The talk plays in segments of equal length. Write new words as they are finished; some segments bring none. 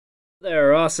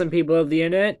There are awesome people of the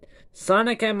internet,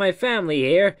 Sonic and my family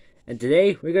here, and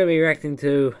today we're going to be reacting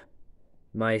to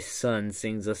My Son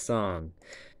Sings a Song.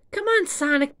 Come on,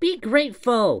 Sonic, be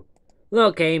grateful!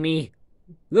 Look, Amy,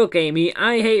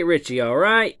 I hate Richie,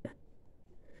 alright?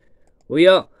 We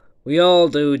all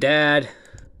do, Dad.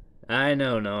 I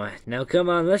know, Noah. Now come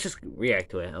on, let's just react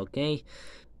to it, okay?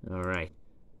 Alright.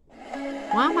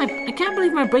 Wow, I can't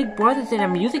believe my big brother did a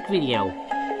music video.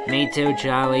 Me too,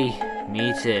 Charlie.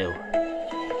 Me too.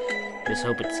 Just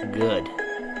hope it's good.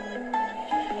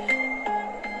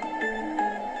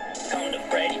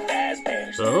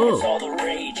 Oh.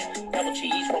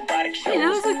 Hey,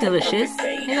 those look delicious.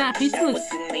 Hey, that pizza looks...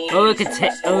 Oh, look at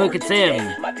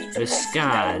him. With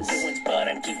scars.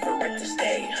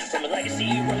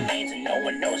 No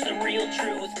one knows the real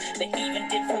truth. They even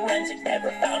did forensics,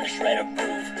 never found a shred of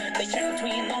proof. They checked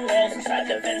between the walls, inside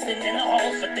the vents and in the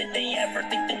halls, but did they ever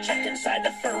think to check inside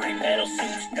the furry metal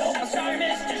suits? No, I'm sorry,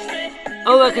 Mr. Smith.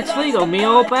 Oh, look, it's Fleagle, me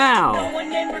old pal. No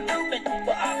one in recruitment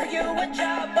will offer you a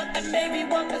job, but there may be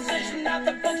one position out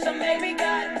the books I maybe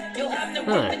got. You'll have to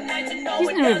work the nights and know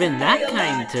he's never been that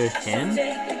kind to him.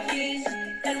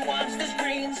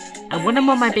 I wonder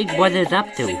what my big brother's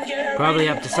up to. Probably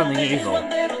up to something evil.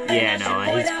 Yeah, no,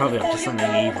 he's probably up to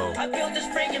something evil.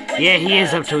 Yeah, he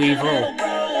is up to evil.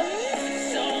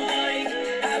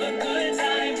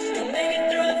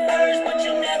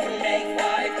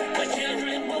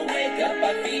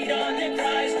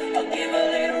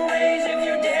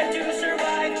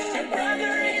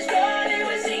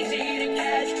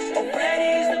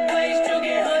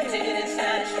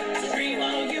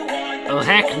 Oh,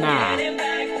 heck nah.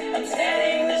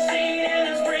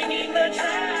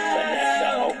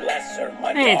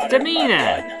 Hey, it's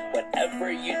Damina!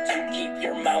 Whatever you do, keep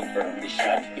your mouth firmly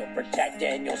shut. You'll protect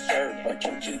and you'll serve, but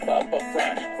you'll keep up a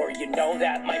front. For you know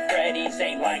that my Freddy's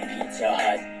ain't like Pizza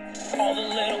Hut. All the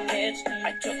little kids,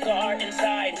 I took are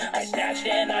inside. I snatched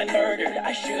and I murdered,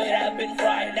 I should have been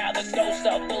fried. Now the ghosts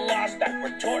of the lost that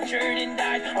were tortured and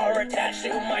died are attached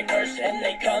to my curse, and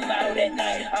they come out at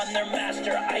night. I'm their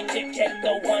master, I dictate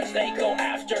the ones they go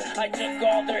after. I took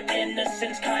all their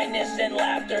innocence, kindness, and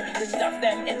laughter. The stuff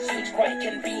them in suits quite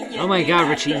convenient. Oh my god,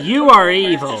 Richie, you are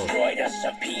evil. Destroyed us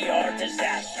a PR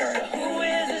disaster. Who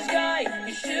is this guy?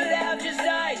 You should have just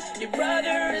died. Your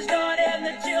brother is gone and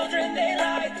the children they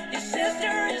lied. Your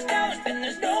sister is toast and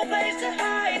there's no place to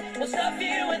hide. We'll stuff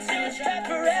you in suits trapped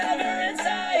forever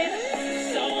inside.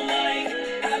 So Mike,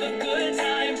 have a good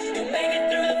time. You'll make it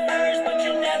through the first, but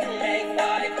you'll never make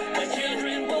five. My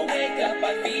children will wake up,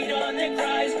 I feed on their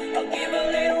cries. I'll give a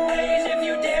little raise if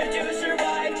you dare to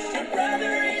survive. Your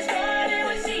brother is gone, it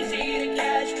was easy to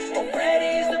catch. Oh,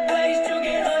 Freddy's the place to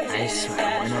get hunted. I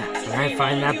swear, when I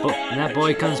find that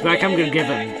boy comes back, I'm gonna give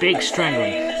him a big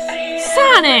strangling.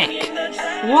 Sonic!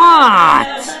 What?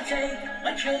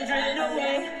 My children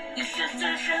away. Your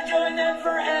sister should join them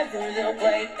forever. They'll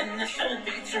play in the soul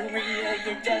pizzeria.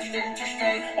 You're destined to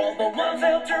stay. All the walls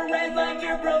felt to red like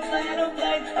your broke little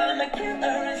blade. I'm a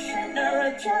killer, a sinner,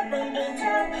 a terrible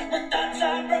town. The thoughts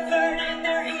are perverted,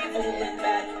 they're evil and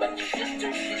bad. But your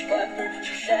sister, she's clever.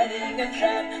 She's setting a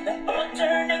trap. The all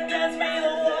turn against me. The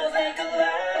walls they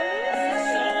collapse.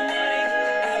 Somebody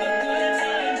have a good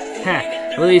time. Heh.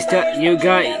 At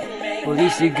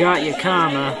least you got your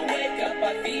karma.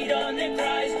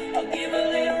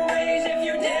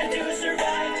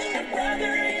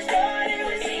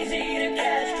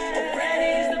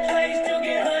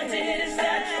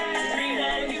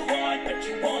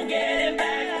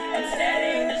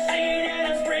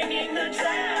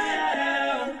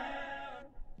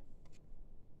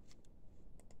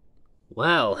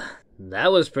 Well,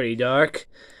 that was pretty dark.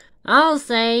 I'll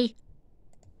say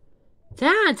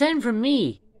 10 out of 10 from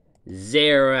me.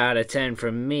 0 out of 10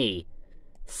 from me.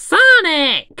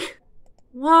 Sonic!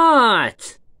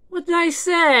 What? What did I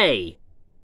say?